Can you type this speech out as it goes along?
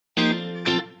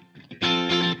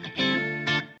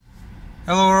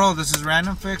Hello world, this is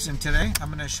RandomFIX, and today I'm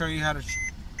going to show you how to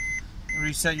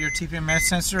reset your TPMS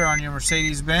sensor on your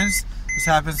Mercedes Benz. This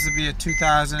happens to be a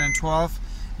 2012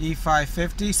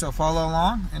 E550, so follow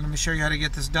along and let me show you how to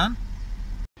get this done.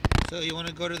 So you want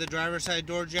to go to the driver's side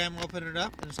door jamb, open it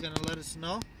up, and it's going to let us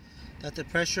know that the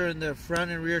pressure in the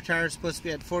front and rear tire is supposed to be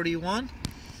at 41,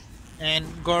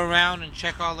 and go around and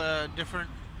check all the different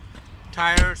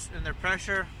tires and their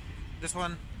pressure. This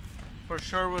one for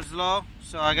sure was low,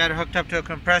 so I got it hooked up to a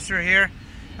compressor here.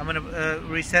 I'm going to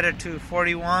reset it to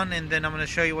 41, and then I'm going to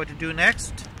show you what to do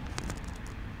next.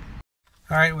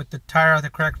 Alright, with the tire at the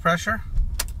correct pressure,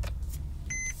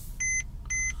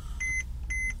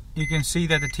 you can see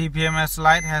that the TPMS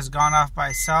light has gone off by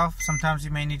itself. Sometimes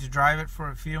you may need to drive it for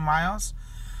a few miles.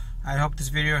 I hope this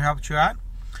video helped you out.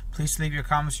 Please leave your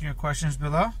comments and your questions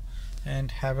below,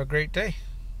 and have a great day.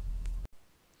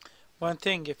 One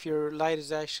thing, if your light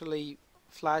is actually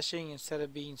flashing instead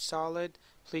of being solid,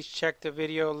 please check the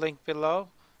video link below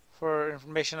for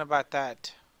information about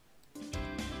that.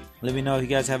 Let me know if you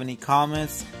guys have any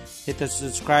comments. Hit the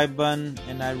subscribe button,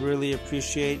 and I really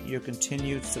appreciate your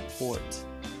continued support.